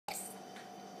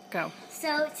Go.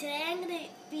 So today I'm going to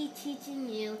be teaching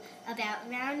you about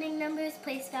rounding numbers,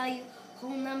 place value, whole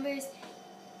numbers.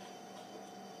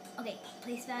 Okay,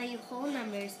 place value, whole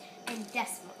numbers, and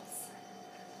decimals.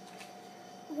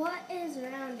 What is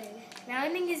rounding?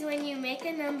 Rounding is when you make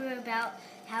a number about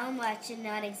how much and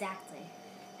not exactly.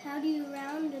 How do you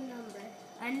round a number?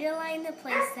 Underline the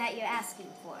place that you're asking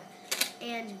for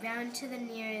and round to the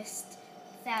nearest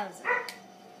thousand.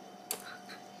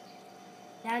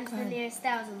 Round to the nearest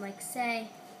thousand, like say,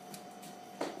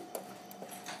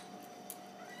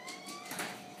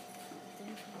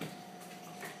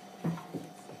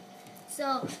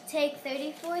 so take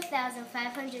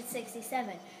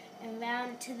 34,567 and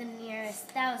round to the nearest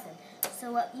thousand.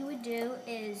 So what you would do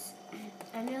is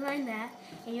underline that,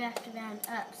 and you have to round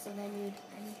up. So then you'd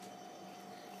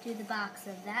do the box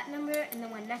of that number and the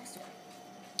one next to it.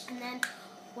 And then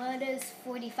what does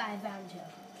 45 round to?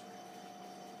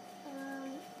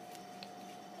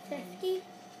 50?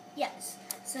 Yes.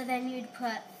 So then you'd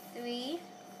put 3,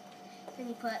 then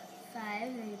you put 5,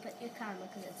 then you put your comma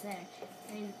because it's there,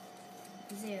 and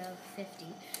 0,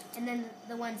 50. And then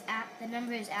the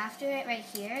numbers after it right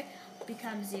here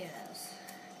become zeros.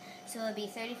 So it'll be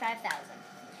 35,000.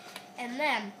 And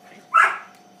then,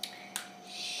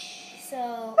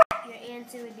 so your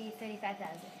answer would be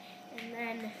 35,000. And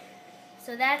then,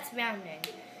 so that's rounding.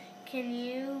 Can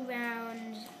you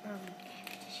round,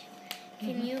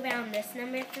 this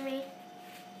number for me?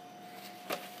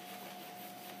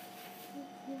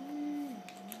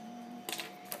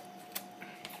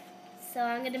 So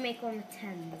I'm going to make one with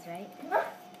tens, right?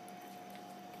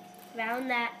 Round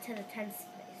that to the tens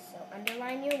place. So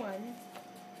underline your ones.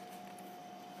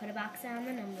 Put a box around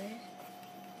the numbers.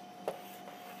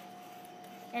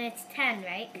 And it's 10,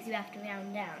 right? Because you have to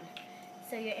round down.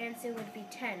 So your answer would be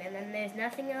 10. And then there's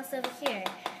nothing else over here.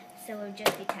 So it would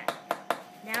just be 10.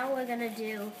 Now we're going to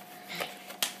do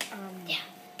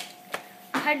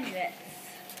hundredths.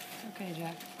 Okay,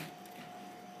 Jack.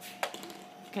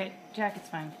 Okay, Jack, it's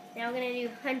fine. Now we're going to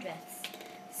do hundredths.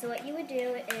 So what you would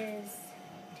do is,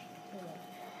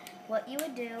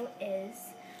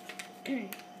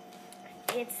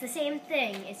 it's the same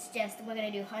thing. It's just we're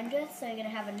going to do hundredths, so you're going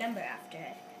to have a number after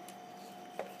it.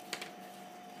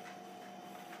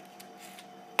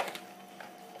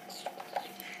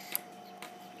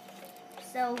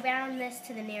 So round this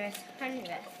to the nearest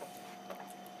hundredth.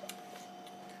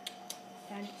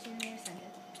 Round it to the nearest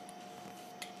hundredth.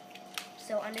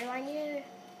 So underline your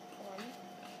one.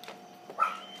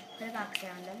 Put a box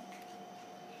around them.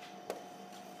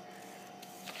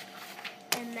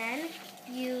 And then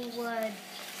you would,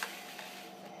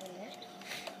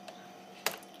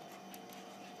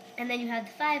 and then you have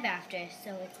the 5 after,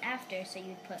 so it's after, so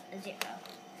you'd put a 0.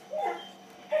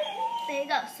 There you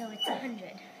go, so it's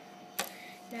 100.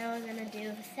 Now we're going to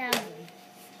do 1,000.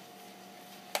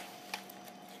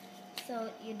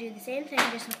 So you do the same thing,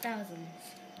 just with thousands.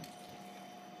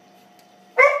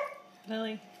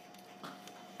 Lily.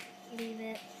 Leave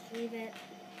it, leave it,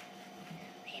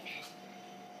 leave it.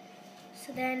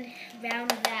 So then round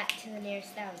that to the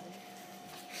nearest thousand.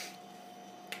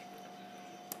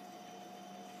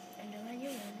 Underline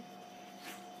your one.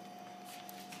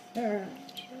 So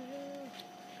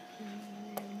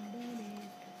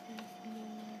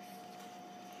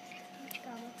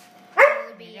it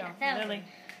would be 1,000. Lily.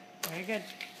 Very good.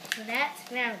 So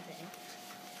that's rounding.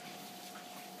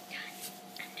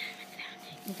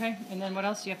 Okay, and then what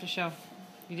else do you have to show?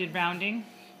 You did rounding.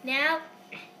 Now,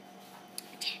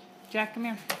 Jack, come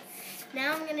here.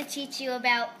 now I'm going to teach you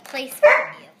about place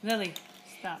value. Lily,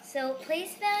 stop. So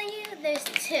place value, there's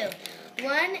 2.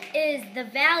 One is the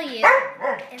value,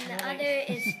 and the other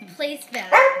is place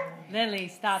value. Lily,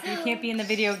 stop. You can't be in the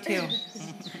video too.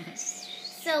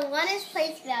 So one is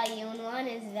place value, and one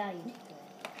is value.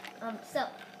 So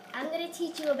I'm going to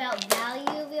teach you about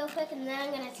value real quick, and then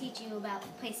I'm going to teach you about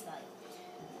place value.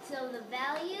 So the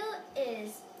value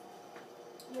is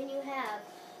when you have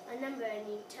a number and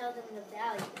you tell them the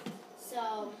value.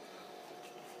 So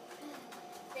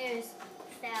there's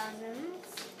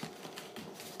thousands,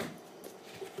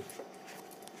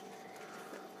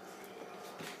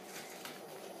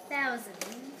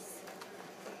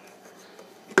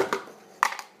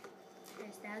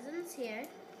 there's thousands here.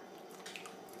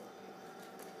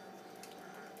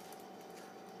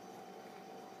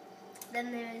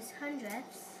 Then there's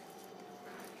hundredths.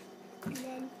 And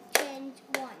then tens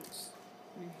ones.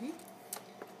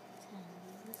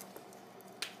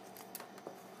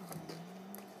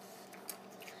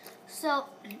 So,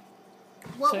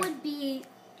 what would be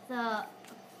the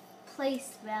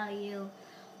place value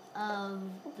of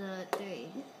the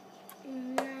 3?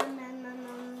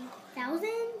 1,000?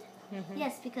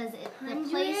 Yes, because the 100,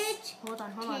 place. Hold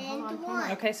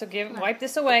on. Okay, so wipe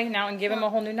this away now and give him a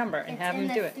whole new number and It's have in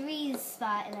him do the it. threes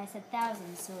spot, and I said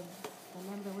thousands, so the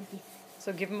number would be.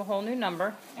 So give him a whole new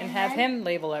number and And have then- him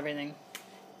label everything.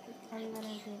 I'm gonna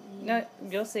give you. No,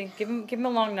 you'll see. Give him a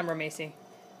long number, Macy.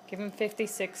 Give him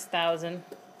 56,000.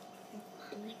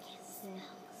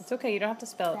 It's okay. You don't have to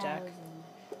spell it, Jack.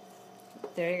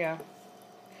 There you go.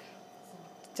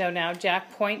 So now,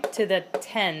 Jack, point to the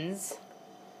tens.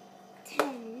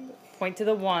 10. Point to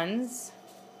the ones.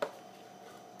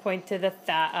 Point to the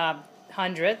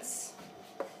hundreds.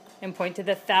 And point to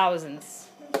the thousands.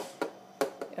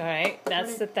 All right,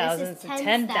 that's the thousands. The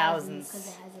 10,000s. Because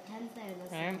it has a 10 there. And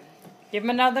that's All right. Give him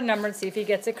another number and see if he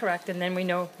gets it correct, and then we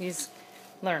know he's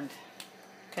learned.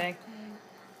 Okay?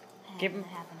 Give him.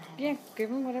 Yeah, give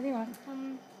him whatever you want.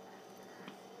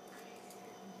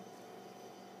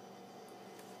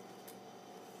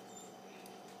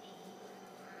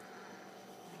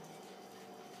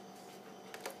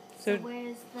 So So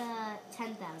where's the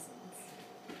 10,000s?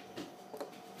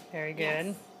 very good.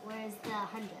 Yes. Where's the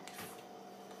hundreds?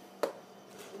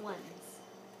 Ones.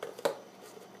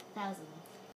 Thousands.